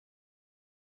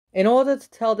In order to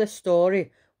tell this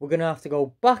story, we're going to have to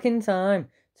go back in time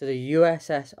to the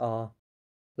USSR.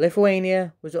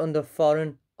 Lithuania was under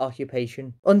foreign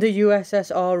occupation. Under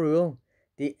USSR rule,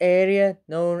 the area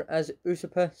known as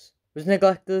Uzupis was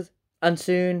neglected and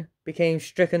soon became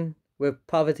stricken with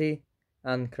poverty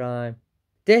and crime.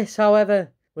 This,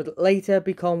 however, would later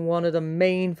become one of the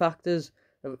main factors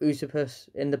of Uzupis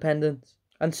independence.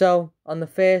 And so, on the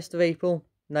 1st of April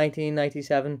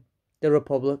 1997, the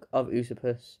Republic of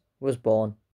Uzupis was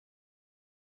born.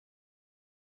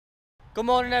 Good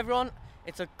morning, everyone.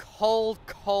 It's a cold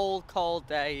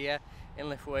day here in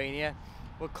Lithuania.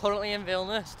 We're currently in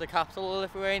Vilnius, the capital of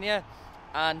Lithuania,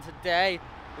 and today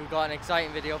we've got an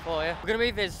exciting video for you. We're going to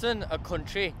be visiting a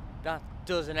country that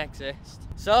doesn't exist.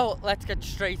 So let's get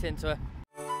straight into it.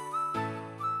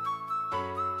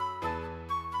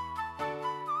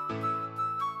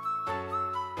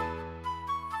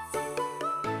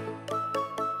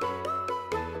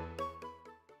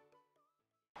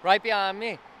 Right behind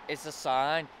me is the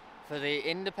sign for the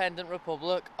Independent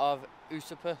Republic of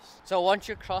Uzupis. So once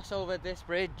you cross over this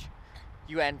bridge,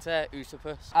 you enter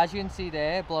Uzupis. As you can see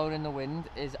there, blowing in the wind,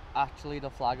 is actually the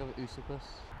flag of Uzupis.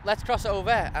 Let's cross over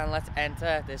and let's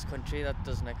enter this country that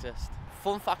doesn't exist.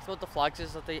 Fun fact about the flags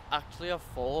is that they actually have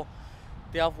 4.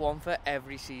 They have one for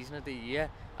every season of the year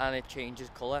and it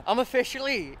changes colour. I'm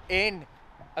officially in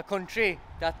a country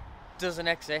that doesn't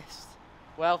exist.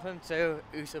 Welcome to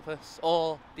Uzupis,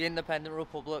 or the Independent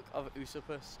Republic of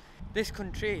Uzupis. This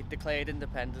country declared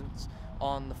independence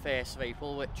on the 1st of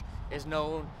April, which is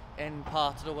known in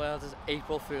parts of the world as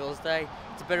April Fool's Day.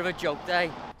 It's a bit of a joke day.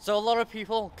 So a lot of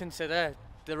people consider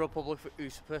the Republic of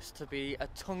Uzupis to be a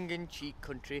tongue-in-cheek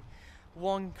country,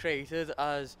 one created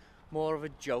as more of a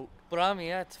joke. But I'm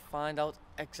here to find out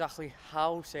exactly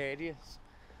how serious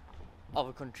of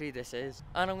a country this is,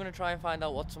 and I'm going to try and find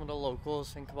out what some of the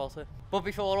locals think about it. But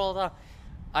before all that,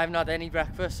 I haven't had any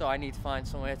breakfast, so I need to find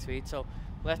somewhere to eat, so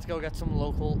let's go get some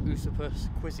local Uzupis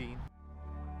cuisine.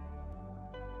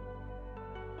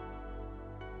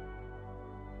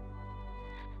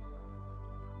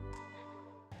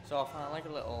 So I found like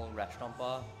a little restaurant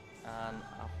bar and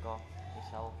I've got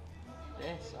myself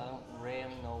this. I don't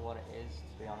really know what it is,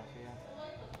 to be honest with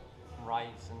you.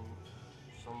 Rice and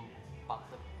some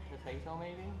battered potato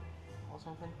maybe, or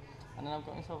something. And then I've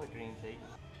got myself a green tea.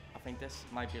 I think this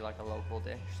might be like a local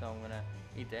dish, so I'm gonna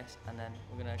eat this and then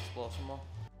we're gonna explore some more.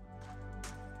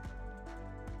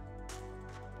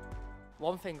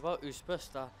 One thing about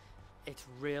Uzupis that it's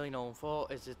really known for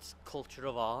is its culture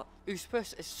of art.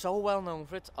 Uzupis is so well known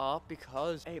for its art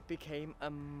because it became a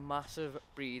massive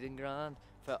breeding ground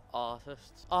for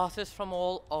artists. Artists from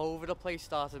all over the place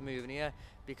started moving here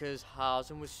because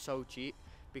housing was so cheap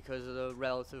because of the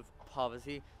relative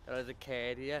poverty that had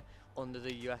occurred here under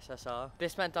the USSR.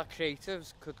 This meant that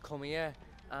creatives could come here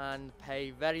and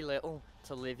pay very little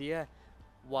to live here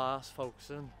whilst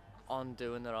focusing on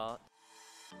doing their art.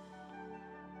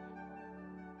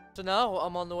 So now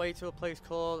I'm on the way to a place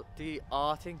called the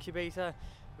Art Incubator,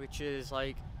 which is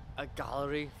like a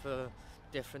gallery for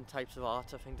different types of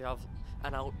art. I think they have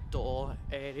an outdoor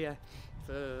area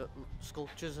for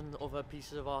sculptures and other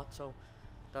pieces of art, so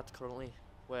that's currently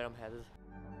where I'm headed.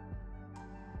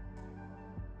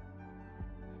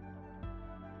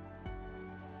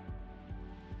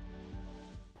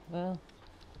 Well,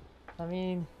 I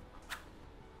mean,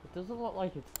 it doesn't look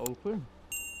like it's open.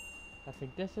 I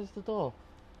think this is the door.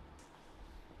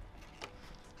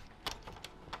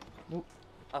 Nope.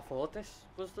 I thought this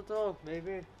was the door.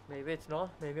 Maybe it's not.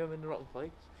 Maybe I'm in the wrong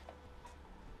place.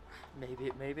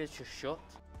 Maybe it's just shut.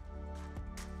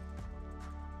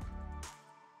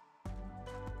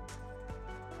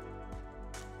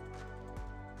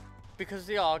 Because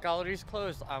the art gallery is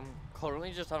closed, I'm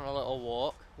currently just on a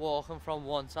little walking from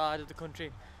one side of the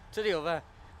country to the other,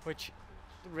 which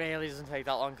really doesn't take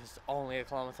that long because it's only a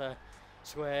kilometre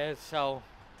squared, so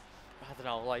I don't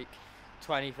know, like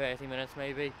 20-30 minutes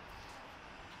maybe.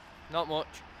 Not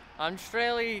much. I'm just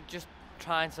really just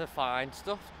trying to find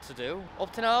stuff to do.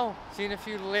 Up to now, seen a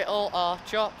few little art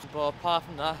shops, but apart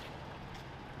from that,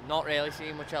 not really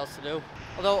seeing much else to do.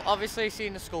 Although obviously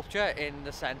seeing the sculpture in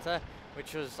the centre,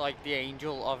 which was like the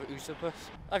angel of Uzupis.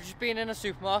 I've just been in a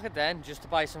supermarket then just to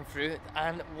buy some fruit,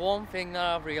 and one thing that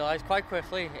I've realised quite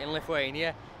quickly in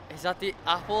Lithuania is that the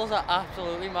apples are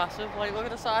absolutely massive. Like, look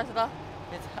at the size of that.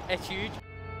 It's huge.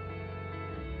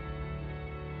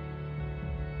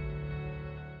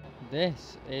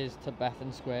 This is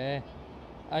Tibetan Square.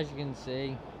 As you can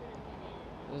see,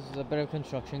 there's a bit of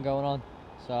construction going on,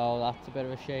 so that's a bit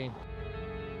of a shame.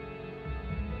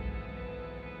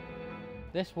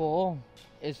 This wall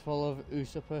is full of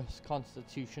Uzupis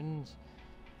constitutions,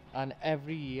 and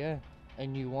every year a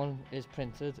new one is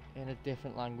printed in a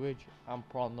different language and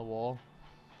put on the wall.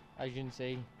 As you can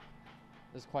see,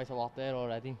 there's quite a lot there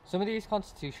already. Some of these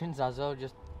constitutions as well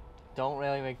just don't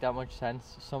really make that much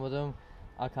sense. Some of them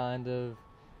are kind of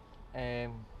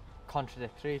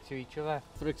contradictory to each other.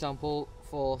 For example,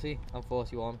 40 and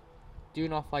 41. Do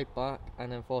not fight back,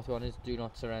 and then 41 is do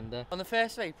not surrender. On the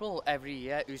 1st of April every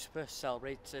year, Uzupis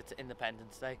celebrates its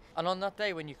Independence Day. And on that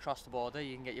day, when you cross the border,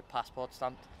 you can get your passport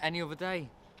stamped. Any other day,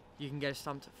 you can get it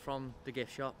stamped from the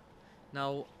gift shop.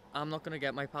 Now, I'm not going to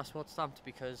get my passport stamped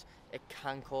because it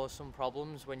can cause some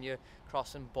problems when you're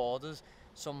crossing borders.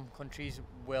 Some countries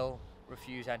will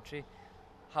refuse entry.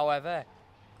 However,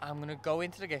 I'm going to go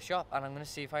into the gift shop and I'm going to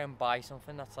see if I can buy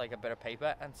something that's like a bit of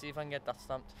paper and see if I can get that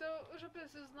stamped. So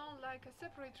Uzupis is known like a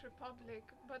separate republic,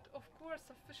 but of course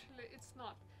officially it's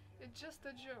not. It's just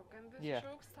a joke, and this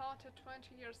joke started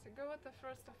 20 years ago at the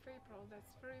 1st of April.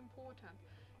 That's very important.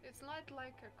 It's not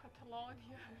like a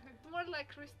Catalonia. It's more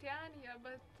like Christiania,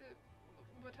 but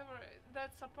whatever,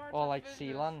 that's a part or of like Vilnius.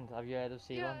 Sealand. Have you heard of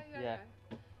Sealand? Yeah.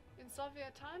 In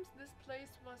Soviet times, this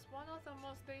place was one of the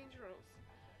most dangerous.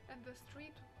 And the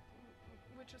street,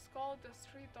 which is called the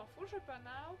street of Uzupis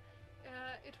now,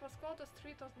 it was called the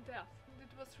street of death.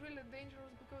 It was really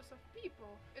dangerous because of people.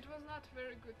 It was not a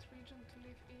very good region to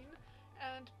live in,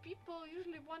 and people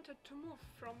usually wanted to move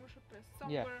from Uzupis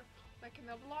somewhere like in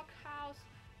a block house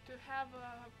to have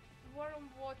warm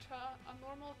water, a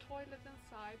normal toilet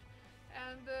inside.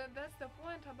 And that's the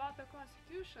point about the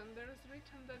constitution. There is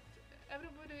written that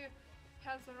everybody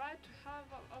has the right to have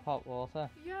hot water.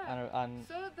 Yeah. And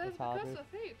so that's because of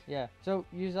it. Yeah. So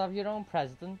you have your own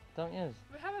president, don't you?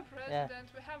 We have a president.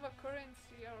 We have a currency.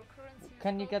 Our currency.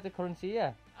 Can you get the currency?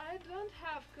 Yeah. I don't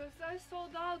have, because I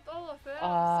sold out all of it.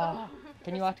 So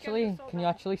can you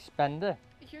actually spend it?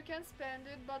 You can spend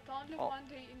it, but only one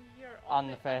day in a year. On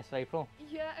the 1st of April.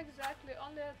 Yeah, exactly.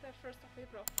 Only at the 1st of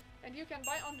April. And you can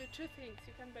buy only 2 things.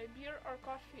 You can buy beer or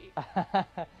coffee.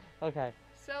 Okay.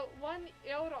 So 1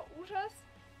 euro Uzas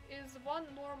is 1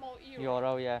 normal euro.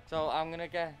 Euro, yeah. So I'm gonna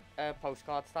get a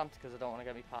postcard stamped because I don't want to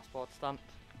get my passport stamped.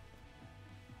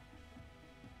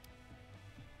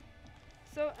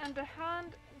 So, and the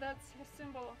hand, that's a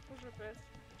symbol of Uzupis.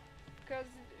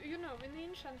 Because, you know, in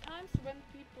ancient times when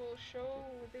people show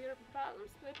their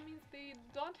palms, that means they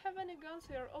don't have any guns,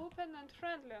 they are open and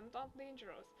friendly and not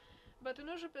dangerous. But in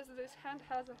Uzupis this hand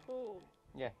has a hole.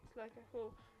 Yeah. It's like a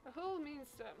hole. A hole means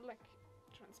like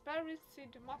transparency,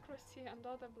 democracy and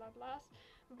other blah blahs.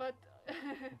 But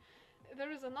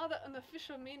there is another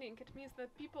unofficial meaning. It means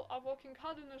that people are working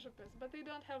hard in Uzupis, but they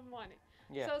don't have money.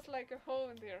 Yeah. So it's like a hole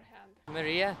in their hand.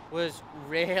 Maria was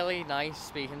really nice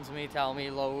speaking to me, telling me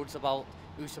loads about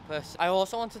Uzupis. I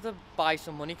also wanted to buy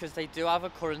some money because they do have a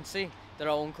currency, their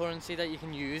own currency that you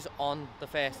can use on the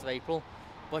 1st of April.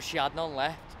 But she had none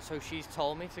left, so she's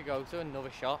told me to go to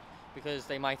another shop because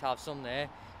they might have some there.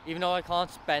 Even though I can't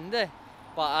spend it,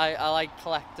 but I like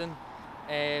collecting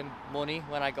money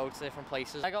when I go to different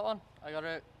places. I got one. I got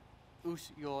a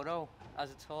euro,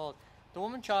 as it's called. The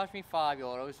woman charged me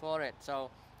 €5 for it, so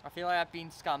I feel like I've been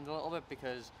scammed a little bit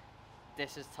because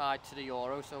this is tied to the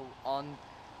euro. So on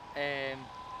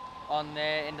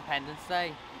the Independence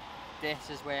Day, this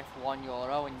is worth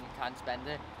 €1 and you can't spend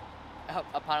it.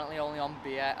 Apparently only on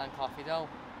beer and coffee though.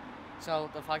 So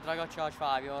the fact that I got charged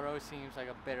 €5 seems like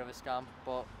a bit of a scam,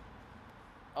 but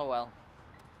oh well.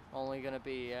 Only gonna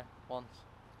be here once.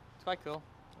 It's quite cool.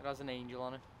 It has an angel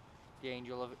on it. The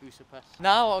angel of Uzupis.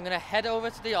 Now I'm gonna head over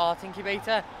to the art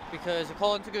incubator because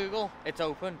according to Google, it's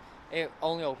open. It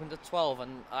only opened at 12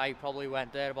 and I probably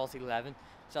went there about 11.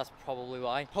 So that's probably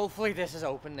why. Hopefully this is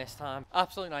open this time.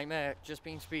 Absolute nightmare. Just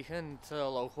been speaking to a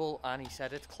local and he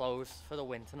said it's closed for the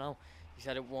winter now. He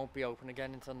said it won't be open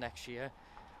again until next year,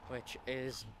 which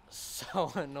is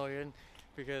so annoying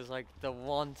because like the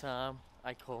one time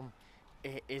I come,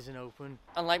 it isn't open.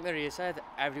 And like Maria said,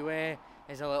 everywhere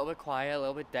is a little bit quiet, a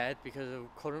little bit dead because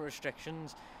of current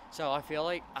restrictions. So I feel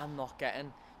like I'm not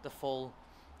getting the full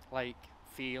like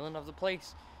feeling of the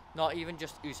place. Not even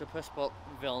just Uzupis, but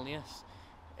Vilnius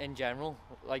in general,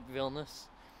 like Vilnius.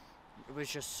 It was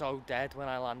just so dead when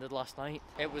I landed last night.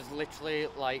 It was literally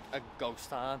like a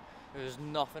ghost town. There was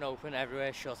nothing open,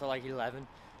 everywhere shut at like 11,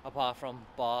 apart from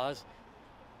bars.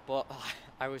 But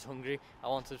I was hungry, I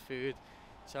wanted food,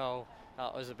 so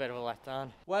that was a bit of a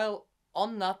letdown. Well,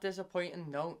 on that disappointing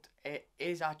note, it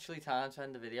is actually time to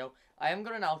end the video. I am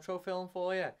got an outro film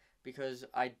for you because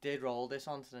I did roll this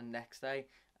onto the next day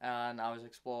and I was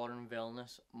exploring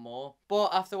Vilnius more.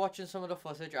 But after watching some of the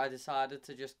footage, I decided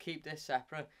to just keep this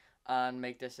separate and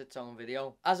make this its own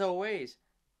video. As always,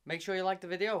 make sure you like the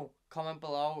video comment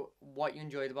below what you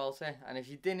enjoyed about it, and if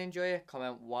you didn't enjoy it,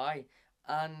 comment why,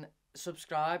 and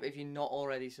subscribe if you're not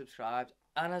already subscribed,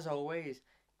 and as always,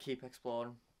 keep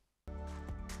exploring.